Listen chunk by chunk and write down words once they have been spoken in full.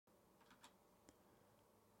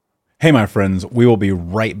Hey, my friends, we will be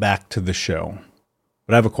right back to the show.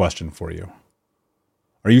 But I have a question for you.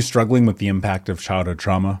 Are you struggling with the impact of childhood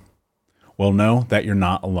trauma? Well, know that you're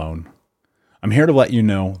not alone. I'm here to let you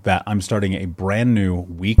know that I'm starting a brand new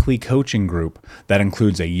weekly coaching group that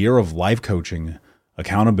includes a year of life coaching,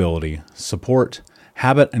 accountability, support,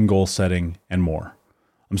 habit and goal setting, and more.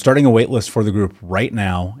 I'm starting a waitlist for the group right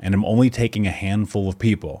now, and I'm only taking a handful of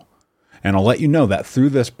people. And I'll let you know that through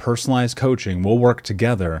this personalized coaching, we'll work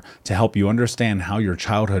together to help you understand how your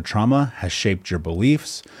childhood trauma has shaped your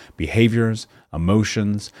beliefs, behaviors,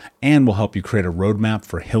 emotions, and will help you create a roadmap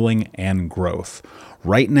for healing and growth.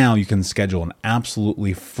 Right now, you can schedule an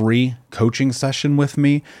absolutely free coaching session with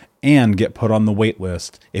me and get put on the wait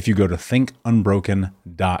list if you go to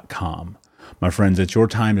thinkunbroken.com. My friends, it's your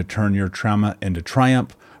time to turn your trauma into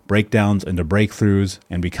triumph, breakdowns into breakthroughs,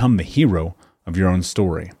 and become the hero of your own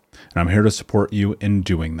story. And I'm here to support you in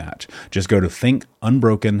doing that. Just go to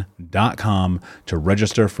thinkunbroken.com to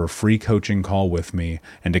register for a free coaching call with me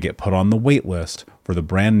and to get put on the wait list for the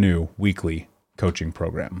brand new weekly coaching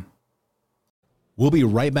program. We'll be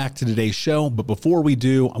right back to today's show, but before we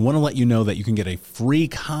do, I want to let you know that you can get a free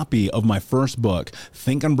copy of my first book,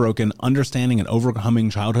 Think Unbroken, Understanding and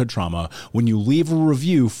Overcoming Childhood Trauma, when you leave a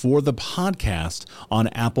review for the podcast on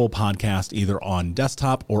Apple Podcast, either on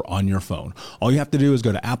desktop or on your phone. All you have to do is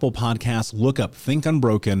go to Apple Podcasts, look up Think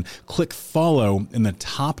Unbroken, click follow in the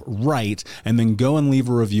top right, and then go and leave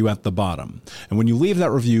a review at the bottom. And when you leave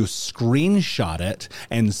that review, screenshot it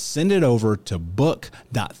and send it over to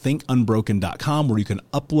book.thinkunbroken.com, where you can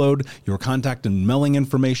upload your contact and mailing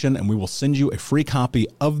information, and we will send you a free copy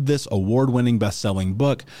of this award-winning best-selling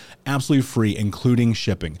book, absolutely free, including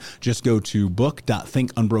shipping. Just go to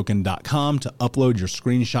book.thinkunbroken.com to upload your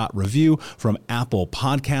screenshot review from Apple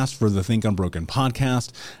Podcasts for the Think Unbroken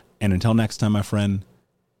podcast. And until next time, my friend,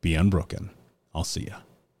 be unbroken. I'll see you.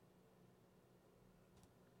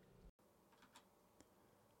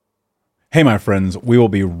 Hey, my friends, we will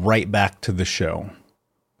be right back to the show.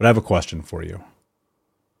 But I have a question for you.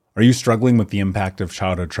 Are you struggling with the impact of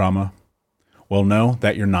childhood trauma? Well, know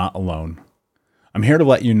that you're not alone. I'm here to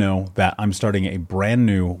let you know that I'm starting a brand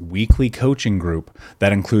new weekly coaching group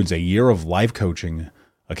that includes a year of life coaching,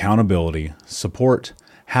 accountability, support,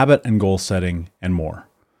 habit and goal setting, and more.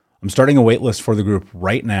 I'm starting a waitlist for the group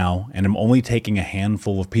right now, and I'm only taking a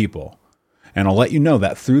handful of people. And I'll let you know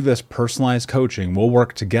that through this personalized coaching, we'll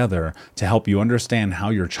work together to help you understand how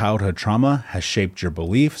your childhood trauma has shaped your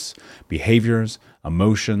beliefs, behaviors,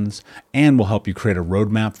 emotions, and will help you create a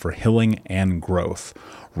roadmap for healing and growth.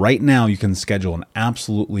 Right now, you can schedule an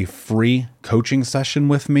absolutely free coaching session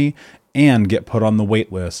with me and get put on the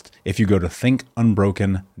wait list if you go to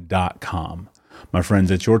thinkunbroken.com. My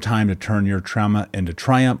friends, it's your time to turn your trauma into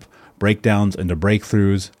triumph, breakdowns into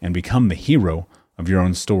breakthroughs, and become the hero of your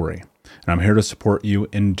own story. And I'm here to support you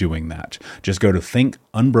in doing that. Just go to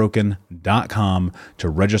thinkunbroken.com to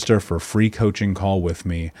register for a free coaching call with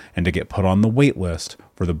me and to get put on the wait list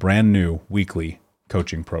for the brand new weekly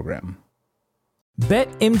coaching program.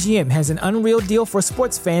 BetMGM has an unreal deal for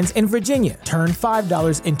sports fans in Virginia. Turn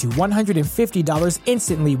 $5 into $150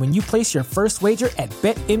 instantly when you place your first wager at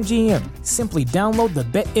BetMGM. Simply download the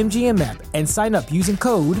BetMGM app and sign up using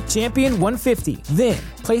code Champion150. Then,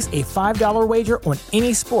 place a $5 wager on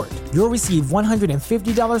any sport. You'll receive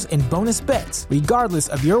 $150 in bonus bets, regardless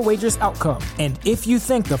of your wager's outcome. And if you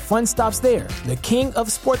think the fun stops there, the King of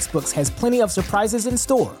Sportsbooks has plenty of surprises in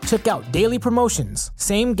store. Check out daily promotions,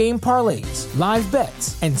 same-game parlays, live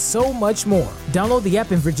bets, and so much more. Download the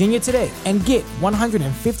app in Virginia today and get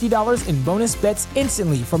 $150 in bonus bets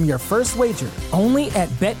instantly from your first wager. Only at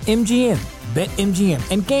BetMGM.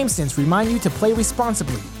 BetMGM and GameSense remind you to play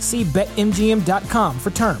responsibly. See BetMGM.com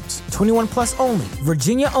for terms. 21 plus only.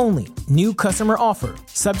 Virginia only. New customer offer.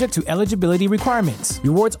 Subject to eligibility requirements.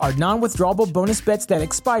 Rewards are non-withdrawable bonus bets that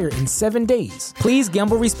expire in 7 days. Please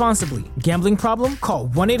gamble responsibly. Gambling problem? Call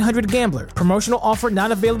 1-800-GAMBLER. Promotional offer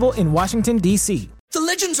not available in Washington, D.C. The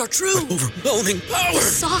legends are true. Overwhelming power! The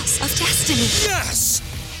sauce of destiny. Yes!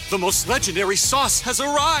 The most legendary sauce has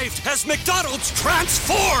arrived as McDonald's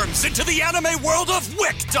transforms into the anime world of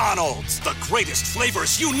WickDonald's. The greatest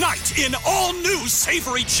flavors unite in all new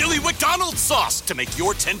savory chili McDonald's sauce to make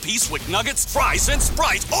your 10-piece Wick Nuggets, fries, and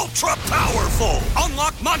Sprite ultra-powerful.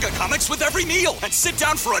 Unlock manga comics with every meal and sit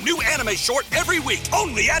down for a new anime short every week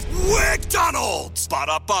only at WickDonald's.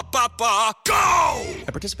 Ba-da-ba-ba-ba, go! At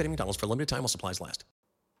participating McDonald's for a limited time while supplies last.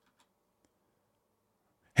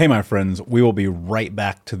 Hey, my friends, we will be right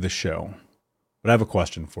back to the show. But I have a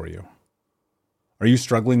question for you. Are you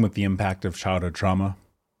struggling with the impact of childhood trauma?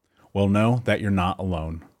 Well, know that you're not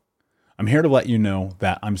alone. I'm here to let you know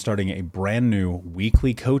that I'm starting a brand new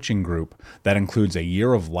weekly coaching group that includes a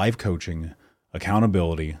year of live coaching,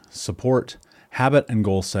 accountability, support, habit and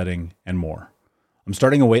goal setting, and more. I'm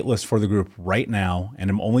starting a waitlist for the group right now,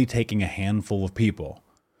 and I'm only taking a handful of people.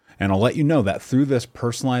 And I'll let you know that through this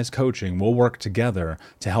personalized coaching, we'll work together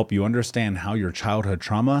to help you understand how your childhood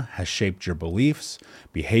trauma has shaped your beliefs,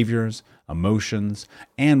 behaviors, emotions,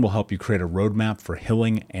 and will help you create a roadmap for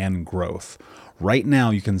healing and growth. Right now,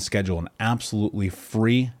 you can schedule an absolutely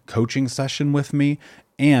free coaching session with me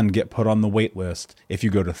and get put on the wait list if you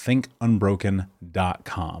go to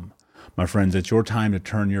thinkunbroken.com. My friends, it's your time to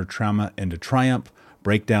turn your trauma into triumph,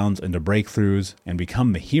 breakdowns into breakthroughs, and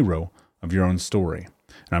become the hero of your own story.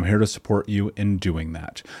 And I'm here to support you in doing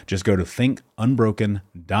that. Just go to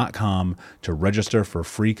thinkunbroken.com to register for a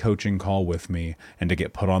free coaching call with me and to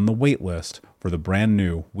get put on the wait list for the brand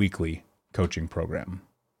new weekly coaching program.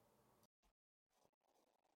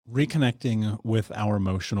 Reconnecting with our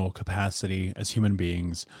emotional capacity as human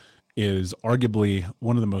beings is arguably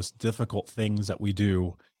one of the most difficult things that we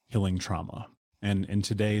do healing trauma. And in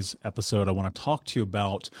today's episode, I want to talk to you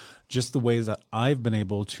about just the ways that I've been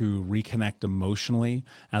able to reconnect emotionally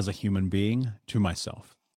as a human being to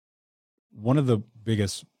myself. One of the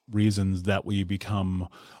biggest reasons that we become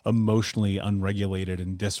emotionally unregulated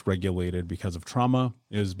and dysregulated because of trauma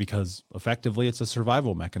is because effectively it's a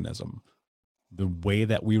survival mechanism. The way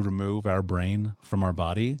that we remove our brain from our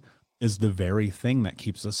body is the very thing that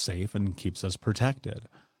keeps us safe and keeps us protected.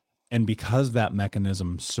 And because that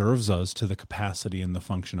mechanism serves us to the capacity and the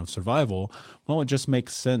function of survival, well, it just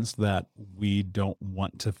makes sense that we don't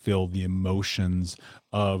want to feel the emotions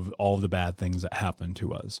of all the bad things that happen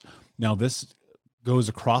to us. Now, this goes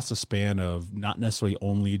across a span of not necessarily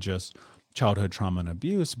only just childhood trauma and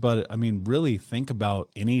abuse, but I mean, really think about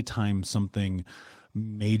any time something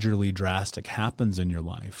majorly drastic happens in your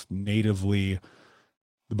life. Natively,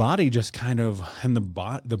 the body just kind of, and the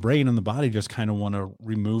brain and the body just kind of want to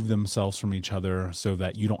remove themselves from each other so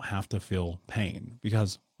that you don't have to feel pain.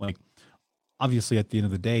 Because, like, obviously at the end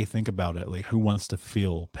of the day, think about it, like, who wants to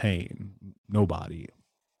feel pain? Nobody.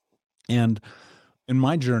 And in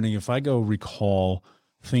my journey, if I go recall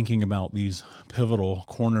thinking about these pivotal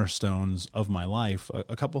cornerstones of my life,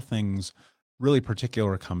 a couple things really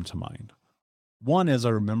particular come to mind. One is I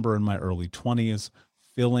remember in my early 20s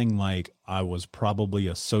feeling like I was probably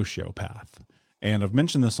a sociopath. And I've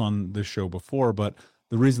mentioned this on this show before, but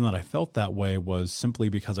the reason that I felt that way was simply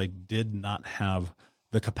because I did not have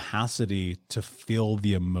the capacity to feel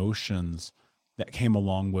the emotions that came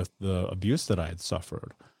along with the abuse that I had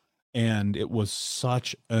suffered. And it was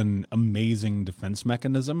such an amazing defense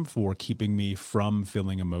mechanism for keeping me from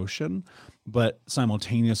feeling emotion. But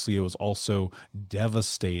simultaneously, it was also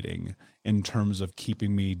devastating in terms of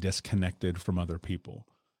keeping me disconnected from other people.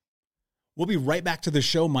 We'll be right back to the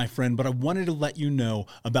show, my friend, but I wanted to let you know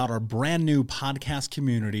about our brand new podcast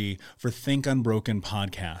community for Think Unbroken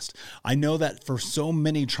podcast. I know that for so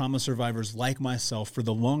many trauma survivors like myself, for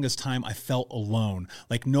the longest time, I felt alone,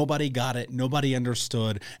 like nobody got it, nobody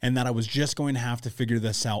understood, and that I was just going to have to figure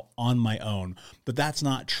this out on my own. But that's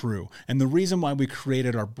not true. And the reason why we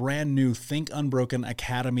created our brand new Think Unbroken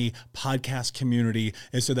Academy podcast community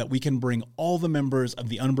is so that we can bring all the members of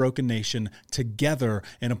the Unbroken Nation together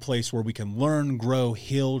in a place where we can learn, grow,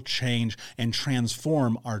 heal, change, and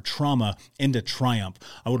transform our trauma into triumph.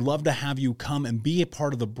 I would love to have you come and be a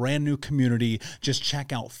part of the brand new community. Just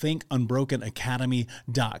check out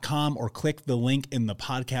thinkunbrokenacademy.com or click the link in the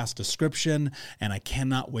podcast description. And I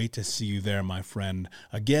cannot wait to see you there, my friend.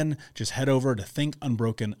 Again, just head over to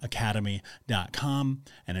thinkunbrokenacademy.com.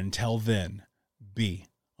 And until then, be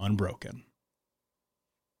unbroken.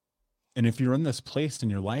 And if you're in this place in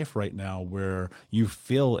your life right now where you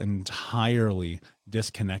feel entirely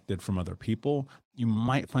disconnected from other people, you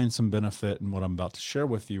might find some benefit in what I'm about to share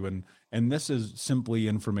with you. And this is simply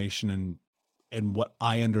information and what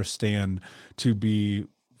I understand to be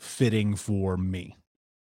fitting for me.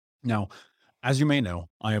 Now, as you may know,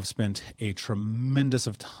 I have spent a tremendous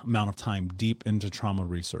amount of time deep into trauma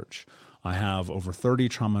research. I have over 30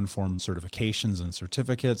 trauma-informed certifications and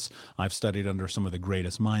certificates. I've studied under some of the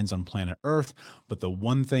greatest minds on planet Earth, but the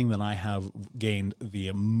one thing that I have gained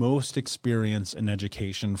the most experience and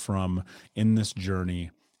education from in this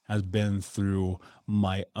journey has been through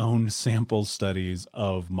my own sample studies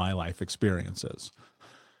of my life experiences.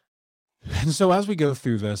 And so as we go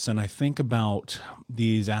through this and I think about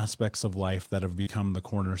these aspects of life that have become the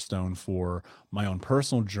cornerstone for my own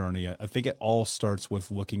personal journey, I think it all starts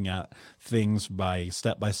with looking at things by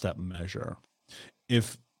step measure.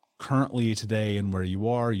 If currently today and where you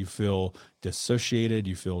are, you feel dissociated,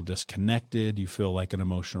 you feel disconnected, you feel like an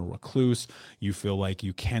emotional recluse, you feel like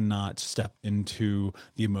you cannot step into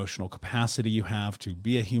the emotional capacity you have to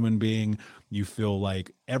be a human being, you feel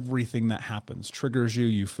like everything that happens triggers you,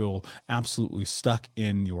 you feel absolutely stuck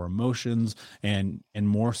in your emotions, and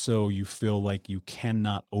more so, you feel like you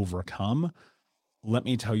cannot overcome. Let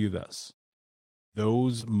me tell you this.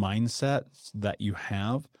 Those mindsets that you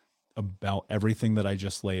have about everything that I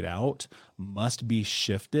just laid out must be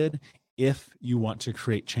shifted if you want to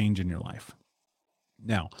create change in your life.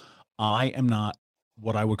 Now, I am not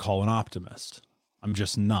what I would call an optimist. I'm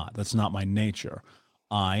just not. That's not my nature.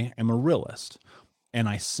 I am a realist. And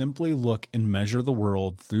I simply look and measure the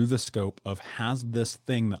world through the scope of, has this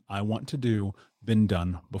thing that I want to do been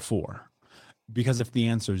done before? Because if the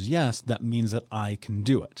answer is yes, that means that I can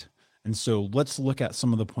do it. And so let's look at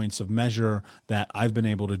some of the points of measure that I've been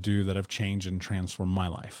able to do that have changed and transformed my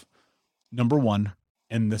life. Number one,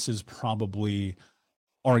 and this is probably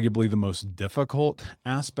arguably the most difficult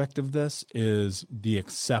aspect of this, is the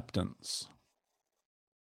acceptance.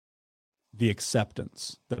 The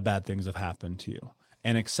acceptance that bad things have happened to you.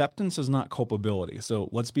 And acceptance is not culpability. So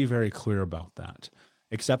let's be very clear about that.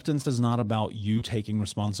 Acceptance is not about you taking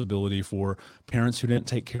responsibility for parents who didn't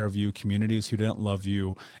take care of you, communities who didn't love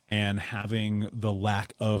you, and having the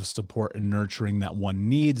lack of support and nurturing that one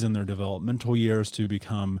needs in their developmental years to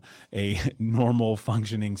become a normal,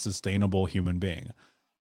 functioning, sustainable human being.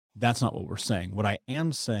 That's not what we're saying. What I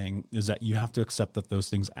am saying is that you have to accept that those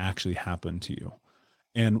things actually happen to you.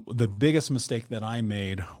 And the biggest mistake that I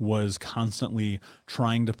made was constantly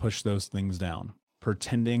trying to push those things down,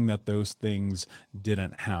 pretending that those things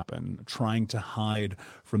didn't happen, trying to hide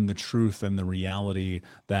from the truth and the reality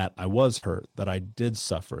that I was hurt, that I did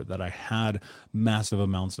suffer, that I had massive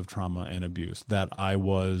amounts of trauma and abuse, that I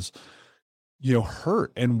was,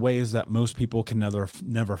 hurt in ways that most people can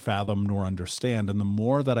never fathom nor understand. And the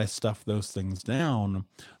more that I stuffed those things down,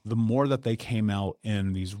 the more that they came out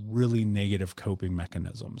in these really negative coping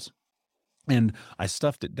mechanisms. And I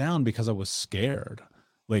stuffed it down because I was scared.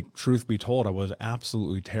 Like, truth be told, I was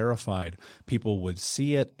absolutely terrified. People would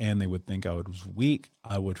see it and they would think I was weak.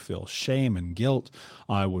 I would feel shame and guilt.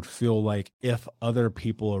 I would feel like if other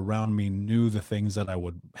people around me knew the things that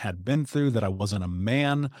had been through, that I wasn't a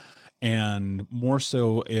man. And more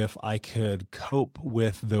so, if I could cope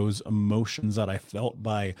with those emotions that I felt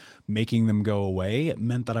by making them go away, it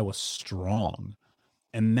meant that I was strong.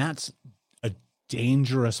 And that's a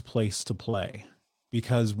dangerous place to play.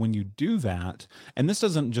 Because when you do that, and this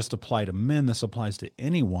doesn't just apply to men, this applies to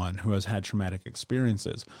anyone who has had traumatic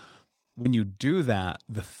experiences. When you do that,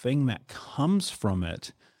 the thing that comes from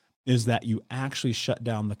it is that you actually shut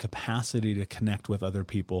down the capacity to connect with other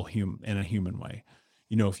people in a human way.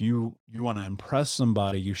 If you want to impress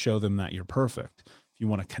somebody, you show them that you're perfect. If you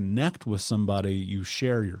want to connect with somebody, you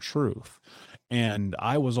share your truth. And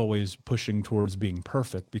I was always pushing towards being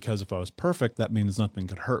perfect, because if I was perfect, that means nothing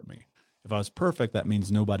could hurt me. If I was perfect, that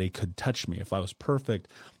means nobody could touch me. If I was perfect,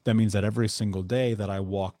 that means that every single day that I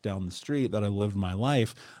walked down the street, that I lived my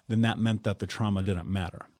life, then that meant that the trauma didn't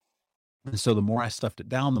matter. And so the more I stuffed it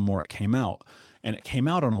down, the more it came out. And it came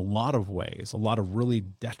out in a lot of ways, a lot of really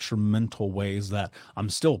detrimental ways that I'm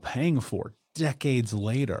still paying for decades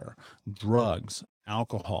later. Drugs,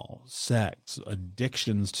 alcohol, sex,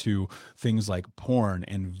 addictions to things like porn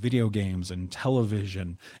and video games and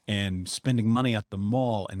television, and spending money at the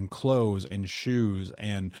mall and clothes and shoes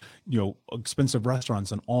and, expensive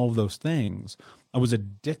restaurants and all of those things. I was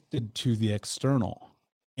addicted to the external.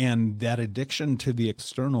 And that addiction to the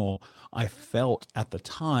external, I felt at the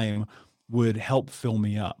time, would help fill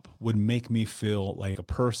me up, would make me feel like a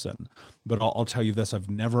person. But I'll tell you this, I've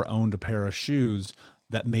never owned a pair of shoes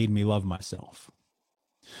that made me love myself.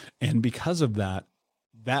 And because of that,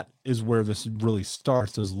 that is where this really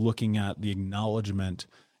starts, is looking at the acknowledgement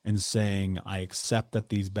and saying, I accept that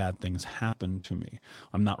these bad things happen to me.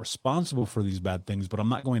 I'm not responsible for these bad things, but I'm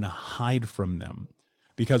not going to hide from them.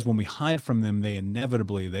 Because when we hide from them,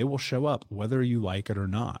 they will show up, whether you like it or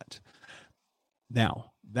not.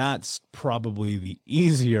 Now, that's probably the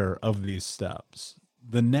easier of these steps.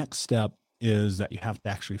 The next step is that you have to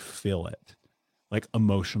actually feel it, like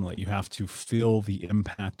emotionally. You have to feel the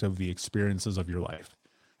impact of the experiences of your life.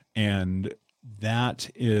 And that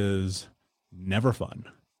is never fun.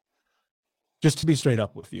 Just to be straight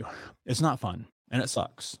up with you, it's not fun and it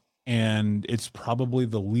sucks. And it's probably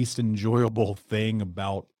the least enjoyable thing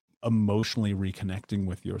about emotionally reconnecting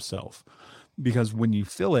with yourself, because when you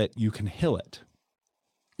feel it, you can heal it.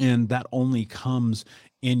 And that only comes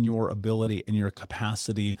in your ability and your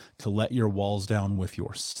capacity to let your walls down with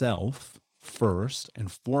yourself first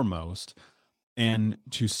and foremost, and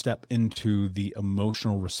to step into the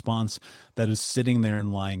emotional response that is sitting there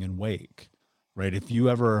and lying in wake, right? If you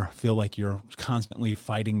ever feel like you're constantly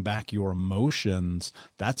fighting back your emotions,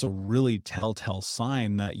 that's a really telltale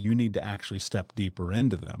sign that you need to actually step deeper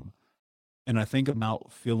into them. And I think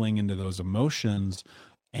about feeling into those emotions: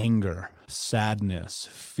 anger, sadness,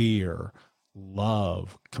 fear,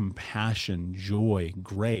 love, compassion, joy,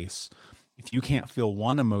 grace. If you can't feel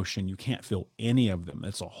one emotion, you can't feel any of them.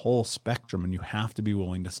 It's a whole spectrum, and you have to be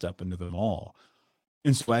willing to step into them all.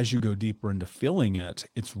 And so as you go deeper into feeling it,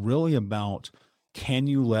 it's really about, can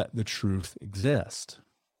you let the truth exist?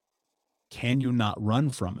 Can you not run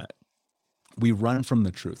from it? We run from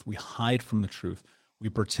the truth. We hide from the truth. We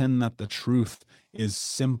pretend that the truth is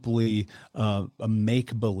simply a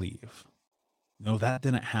make-believe. No, that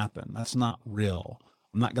didn't happen. That's not real.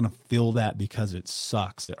 I'm not going to feel that because it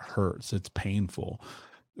sucks. It hurts. It's painful.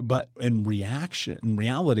 But in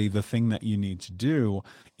reality, the thing that you need to do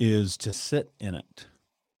is to sit in it.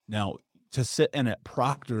 Now, to sit in it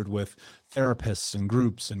proctored with therapists and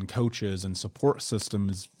groups and coaches and support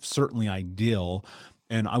systems is certainly ideal.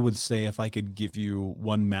 And I would say, if I could give you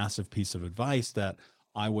one massive piece of advice that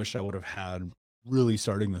I wish I would have had really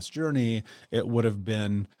starting this journey, it would have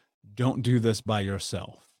been, don't do this by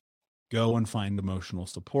yourself. Go and find emotional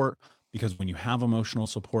support, because when you have emotional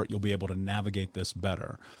support, you'll be able to navigate this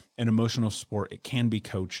better. And emotional support, it can be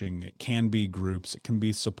coaching, it can be groups, it can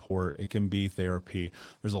be support, it can be therapy.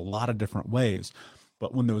 There's a lot of different ways.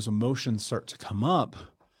 But when those emotions start to come up,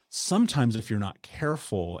 sometimes if you're not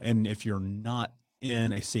careful and if you're not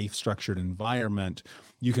in a safe, structured environment,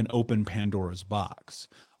 you can open Pandora's box.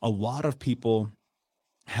 A lot of people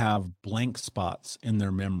have blank spots in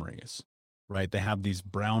their memories, right? They have these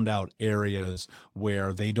browned out areas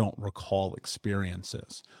where they don't recall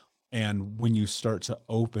experiences. And when you start to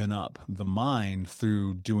open up the mind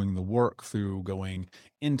through doing the work, through going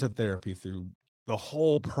into therapy, through the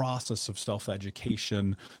whole process of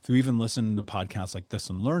self-education, through even listening to podcasts like this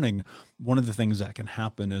and learning, one of the things that can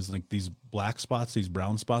happen is, like, these black spots, these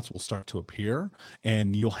brown spots will start to appear,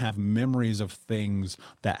 and you'll have memories of things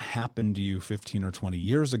that happened to you 15 or 20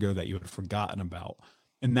 years ago that you had forgotten about.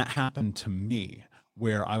 And that happened to me,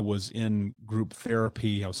 where I was in group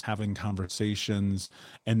therapy, I was having conversations,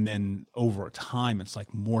 and then over time, it's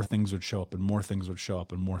like more things would show up and more things would show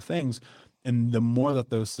up and more things. And the more that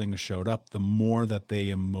those things showed up, the more that they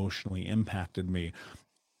emotionally impacted me.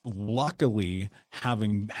 Luckily,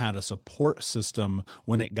 having had a support system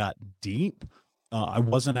when it got deep, I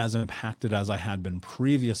wasn't as impacted as I had been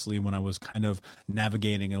previously when I was kind of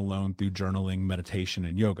navigating alone through journaling, meditation,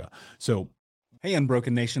 and yoga. So, hey,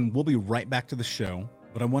 Unbroken Nation, we'll be right back to the show,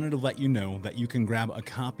 but I wanted to let you know that you can grab a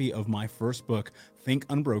copy of my first book, Think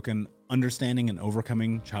Unbroken: Understanding and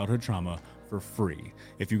Overcoming Childhood Trauma, for free.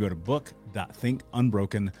 If you go to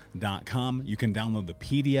book.thinkunbroken.com, you can download the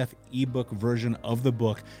PDF ebook version of the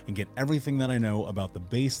book and get everything that I know about the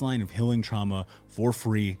baseline of healing trauma for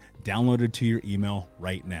free, downloaded to your email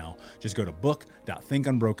right now. Just go to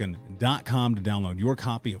book.thinkunbroken.com to download your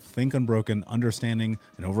copy of Think Unbroken: Understanding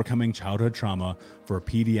and Overcoming Childhood Trauma for a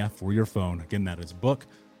PDF for your phone. Again, that is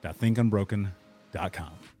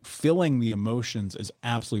book.thinkunbroken.com. Feeling the emotions is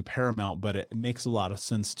absolutely paramount, but it makes a lot of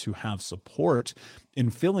sense to have support in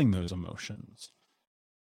feeling those emotions.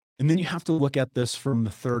 And then you have to look at this from the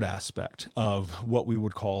third aspect of what we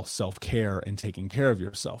would call self-care and taking care of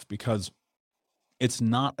yourself, because it's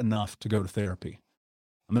not enough to go to therapy.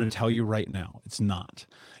 I'm going to tell you right now, it's not.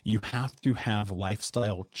 You have to have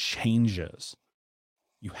lifestyle changes.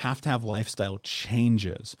 You have to have lifestyle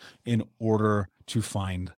changes in order to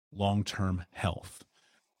find long-term health.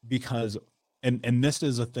 Because, and this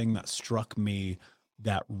is a thing that struck me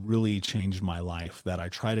that really changed my life, that I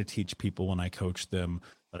try to teach people when I coach them,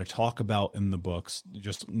 that I talk about in the books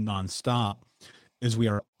just nonstop, is we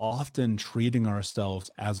are often treating ourselves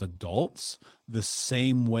as adults the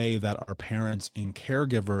same way that our parents and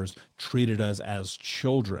caregivers treated us as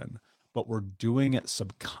children. But we're doing it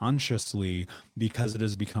subconsciously because it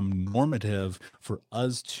has become normative for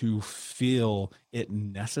us to feel it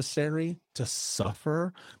necessary to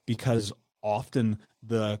suffer, because often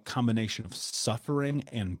the combination of suffering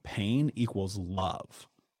and pain equals love.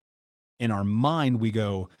 In our mind, we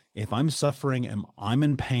go, if I'm suffering and I'm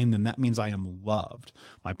in pain, then that means I am loved.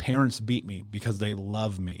 My parents beat me because they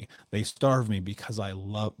love me. They starve me because they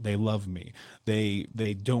love me. They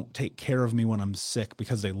don't take care of me when I'm sick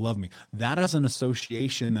because they love me. That is an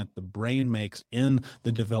association that the brain makes in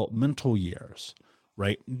the developmental years,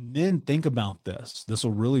 right? And then think about this. This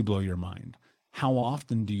will really blow your mind. How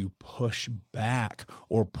often do you push back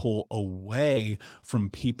or pull away from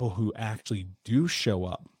people who actually do show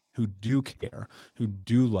up, who do care, who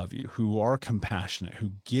do love you, who are compassionate,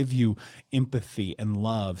 who give you empathy and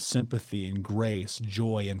love, sympathy and grace,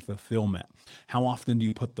 joy and fulfillment? How often do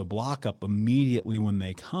you put the block up immediately when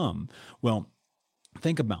they come? Well,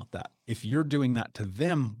 think about that. If you're doing that to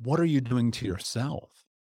them, what are you doing to yourself?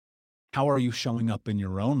 How are you showing up in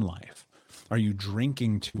your own life? Are you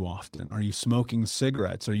drinking too often? Are you smoking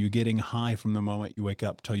cigarettes? Are you getting high from the moment you wake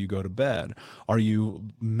up till you go to bed? Are you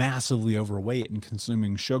massively overweight and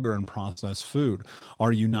consuming sugar and processed food?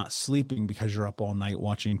 Are you not sleeping because you're up all night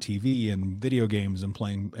watching TV and video games and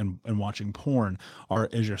playing and watching porn? Or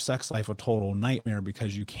is your sex life a total nightmare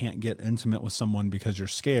because you can't get intimate with someone because you're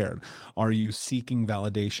scared? Are you seeking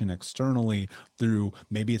validation externally through,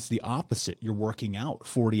 maybe it's the opposite. You're working out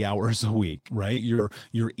 40 hours a week, right? You're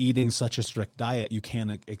eating such a strict diet, you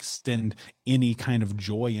can't extend any kind of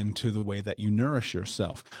joy into the way that you nourish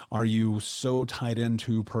yourself. Are you so tied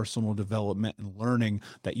into personal development and learning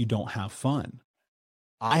that you don't have fun?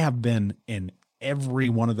 I have been in every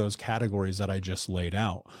one of those categories that I just laid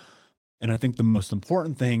out. And I think the most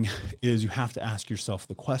important thing is you have to ask yourself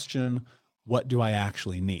the question, what do I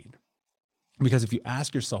actually need? Because if you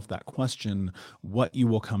ask yourself that question, what you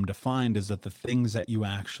will come to find is that the things that you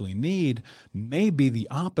actually need may be the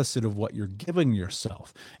opposite of what you're giving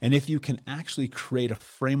yourself. And if you can actually create a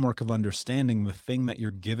framework of understanding, the thing that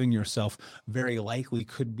you're giving yourself very likely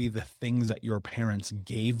could be the things that your parents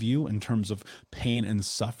gave you in terms of pain and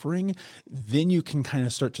suffering, then you can kind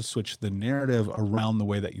of start to switch the narrative around the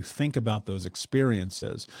way that you think about those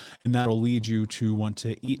experiences. And that'll lead you to want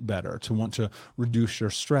to eat better, to want to reduce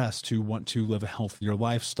your stress, to want to live a healthier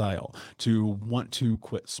lifestyle, to want to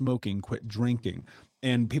quit smoking, quit drinking.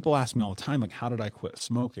 And people ask me all the time, like, how did I quit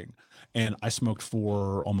smoking? And I smoked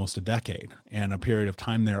for almost a decade. And a period of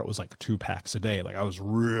time there, it was like 2 packs a day. Like I was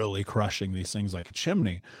really crushing these things like a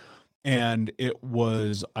chimney. And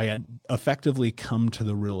I had effectively come to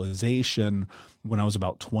the realization when I was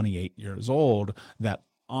about 28 years old that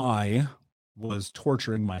I was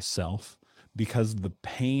torturing myself because the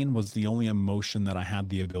pain was the only emotion that I had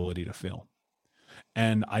the ability to feel.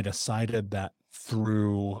 And I decided that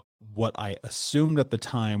through what I assumed at the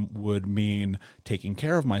time would mean taking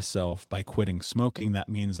care of myself by quitting smoking, that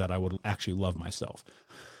means that I would actually love myself.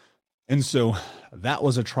 And so that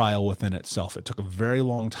was a trial within itself. It took a very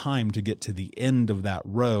long time to get to the end of that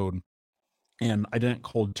road. And I didn't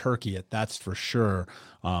cold turkey it, that's for sure.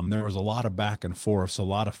 There was a lot of back and forth, a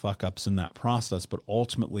lot of fuck ups in that process. But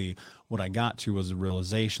ultimately, what I got to was a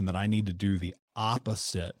realization that I need to do the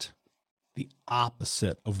opposite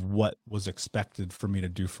of what was expected for me to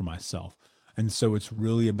do for myself. And so it's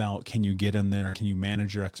really about, can you get in there? Can you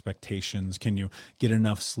manage your expectations? Can you get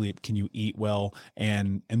enough sleep? Can you eat well?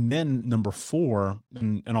 And then number 4,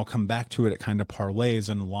 and I'll come back to it, it kind of parlays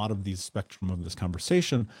in a lot of these spectrum of this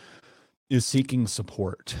conversation, is seeking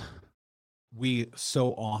support. We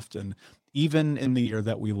so often, even in the year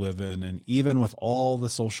that we live in, and even with all the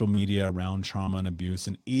social media around trauma and abuse,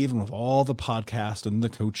 and even with all the podcasts and the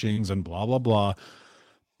coachings and blah, blah, blah,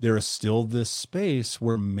 there is still this space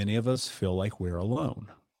where many of us feel like we're alone.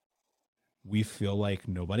 We feel like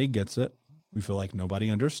nobody gets it. We feel like nobody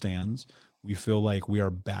understands. We feel like we are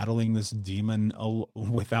battling this demon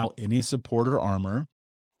without any support or armor.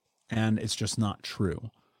 And it's just not true.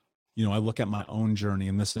 You know, I look at my own journey,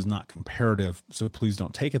 and this is not comparative, so please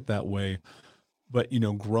don't take it that way. But, you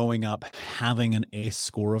know, growing up, having an ACE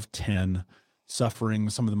score of 10, suffering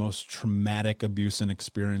some of the most traumatic abuse and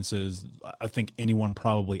experiences I think anyone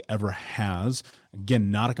probably ever has. Again,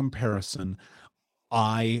 not a comparison.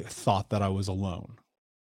 I thought that I was alone.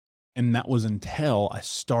 And that was until I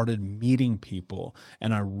started meeting people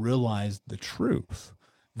and I realized the truth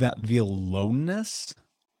that the aloneness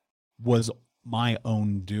was my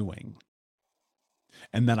own doing,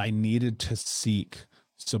 and that I needed to seek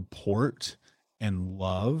support and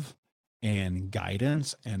love and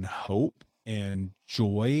guidance and hope and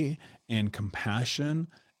joy and compassion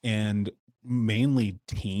and mainly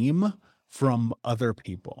team from other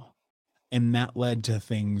people. And that led to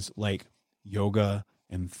things like yoga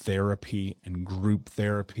and therapy and group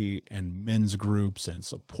therapy and men's groups and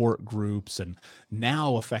support groups. And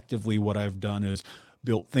now effectively what I've done is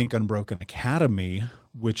built Think Unbroken Academy,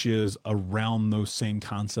 which is around those same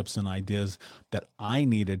concepts and ideas that I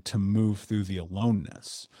needed to move through the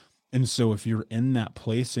aloneness. And so if you're in that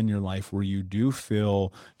place in your life where you do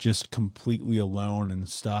feel just completely alone and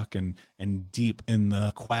stuck and deep in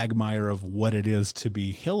the quagmire of what it is to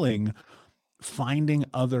be healing, finding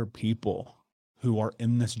other people who are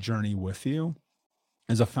in this journey with you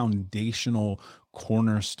is a foundational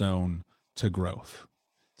cornerstone to growth.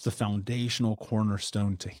 It's the foundational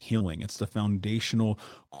cornerstone to healing. It's the foundational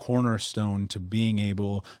cornerstone to being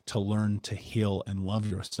able to learn to heal and love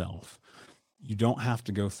yourself. You don't have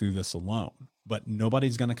to go through this alone, but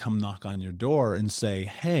nobody's going to come knock on your door and say,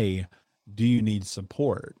 hey, do you need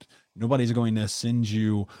support? Nobody's going to send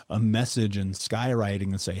you a message in skywriting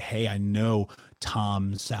and say, hey, I know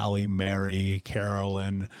Tom, Sally, Mary,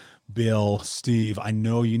 Carolyn, Bill, Steve, I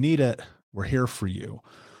know you need it. We're here for you.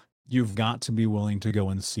 You've got to be willing to go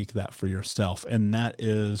and seek that for yourself. And that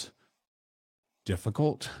is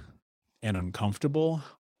difficult and uncomfortable.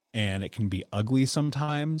 And it can be ugly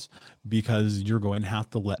sometimes because you're going to have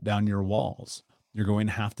to let down your walls. You're going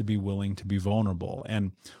to have to be willing to be vulnerable.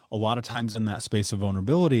 And a lot of times in that space of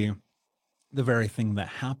vulnerability, the very thing that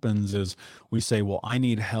happens is we say, well, I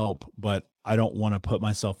need help, but I don't want to put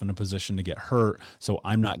myself in a position to get hurt, so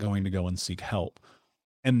I'm not going to go and seek help.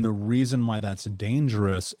 And the reason why that's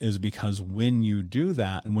dangerous is because when you do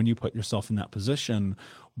that and when you put yourself in that position,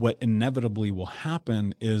 what inevitably will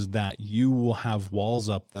happen is that you will have walls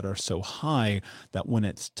up that are so high that when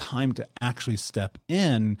it's time to actually step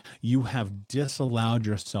in, you have disallowed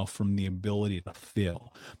yourself from the ability to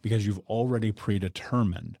feel because you've already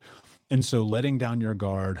predetermined. And so letting down your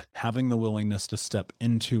guard, having the willingness to step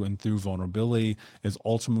into and through vulnerability is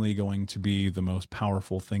ultimately going to be the most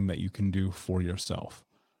powerful thing that you can do for yourself.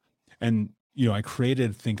 And, I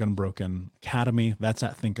created Think Unbroken Academy. That's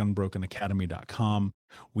at thinkunbrokenacademy.com.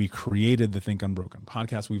 We created the Think Unbroken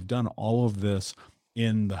podcast. We've done all of this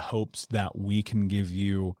in the hopes that we can give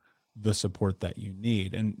you the support that you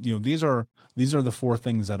need. And, these are the four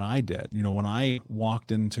things that I did. When I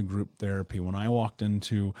walked into group therapy, when I walked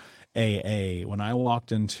into AA, when I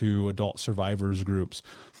walked into adult survivors groups,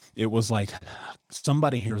 it was like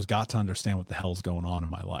somebody here has got to understand what the hell's going on in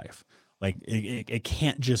my life. Like it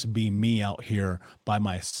can't just be me out here by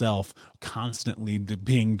myself constantly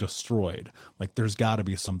being destroyed. Like there's got to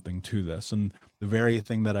be something to this. And the very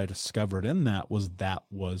thing that I discovered in that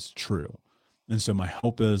was true. And so my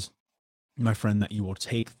hope is, my friend, that you will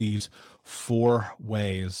take these 4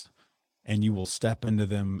 ways and you will step into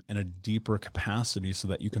them in a deeper capacity so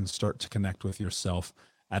that you can start to connect with yourself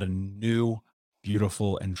at a new,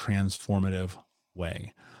 beautiful, and transformative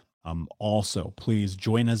way. Also, please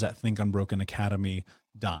join us at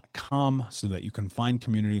thinkunbrokenacademy.com so that you can find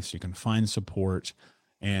community, so you can find support.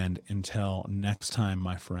 And until next time,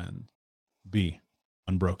 my friend, be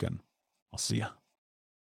unbroken. I'll see ya.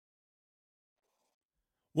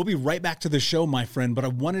 We'll be right back to the show, my friend, but I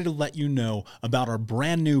wanted to let you know about our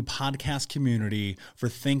brand new podcast community for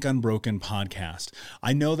Think Unbroken podcast.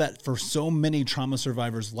 I know that for so many trauma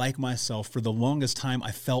survivors like myself, for the longest time,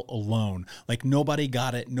 I felt alone, like nobody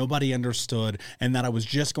got it, nobody understood, and that I was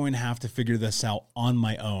just going to have to figure this out on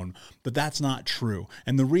my own. But that's not true.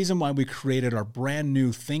 And the reason why we created our brand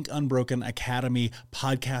new Think Unbroken Academy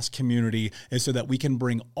podcast community is so that we can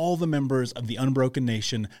bring all the members of the Unbroken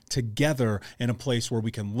Nation together in a place where we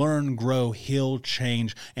can learn, grow, heal,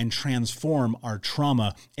 change, and transform our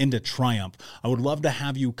trauma into triumph. I would love to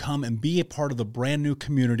have you come and be a part of the brand new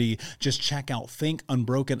community. Just check out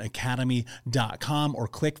thinkunbrokenacademy.com or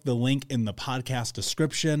click the link in the podcast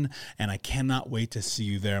description. And I cannot wait to see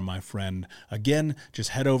you there, my friend. Again,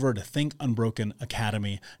 just head over to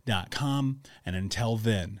thinkunbrokenacademy.com. And until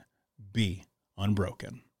then, be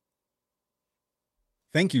unbroken.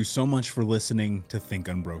 Thank you so much for listening to Think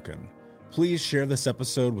Unbroken. Please share this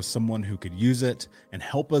episode with someone who could use it and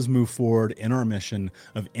help us move forward in our mission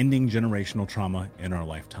of ending generational trauma in our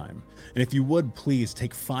lifetime. And if you would, please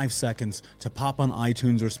take 5 seconds to pop on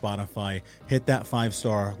iTunes or Spotify, hit that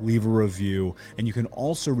 5-star, leave a review, and you can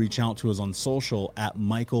also reach out to us on social at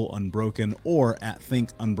Michael Unbroken or at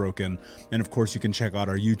Think Unbroken. And of course, you can check out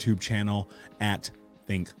our YouTube channel at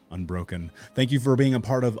Think Unbroken. Thank you for being a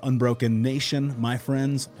part of Unbroken Nation, my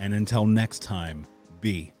friends, and until next time,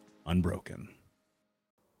 be unbroken.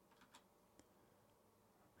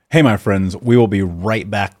 Hey, my friends, we will be right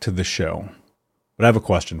back to the show, but I have a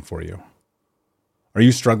question for you. Are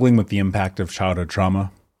you struggling with the impact of childhood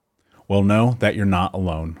trauma? Well, know that you're not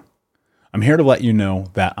alone. I'm here to let you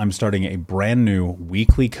know that I'm starting a brand new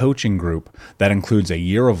weekly coaching group that includes a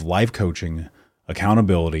year of live coaching,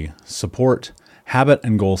 accountability, support, habit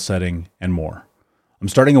and goal setting, and more. I'm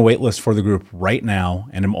starting a waitlist for the group right now,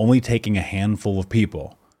 and I'm only taking a handful of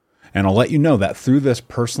people. And I'll let you know that through this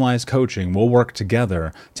personalized coaching, we'll work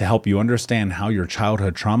together to help you understand how your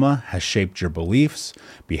childhood trauma has shaped your beliefs,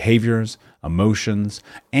 behaviors, emotions,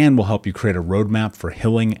 and will help you create a roadmap for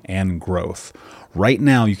healing and growth. Right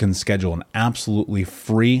now, you can schedule an absolutely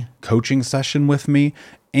free coaching session with me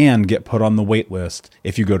and get put on the wait list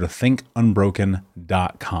if you go to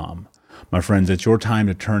thinkunbroken.com. My friends, it's your time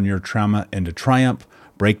to turn your trauma into triumph,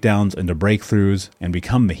 breakdowns into breakthroughs, and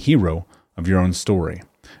become the hero of your own story.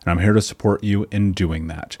 And I'm here to support you in doing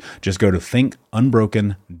that. Just go to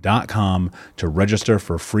thinkunbroken.com to register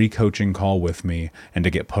for a free coaching call with me and to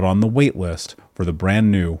get put on the wait list for the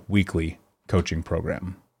brand new weekly coaching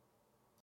program.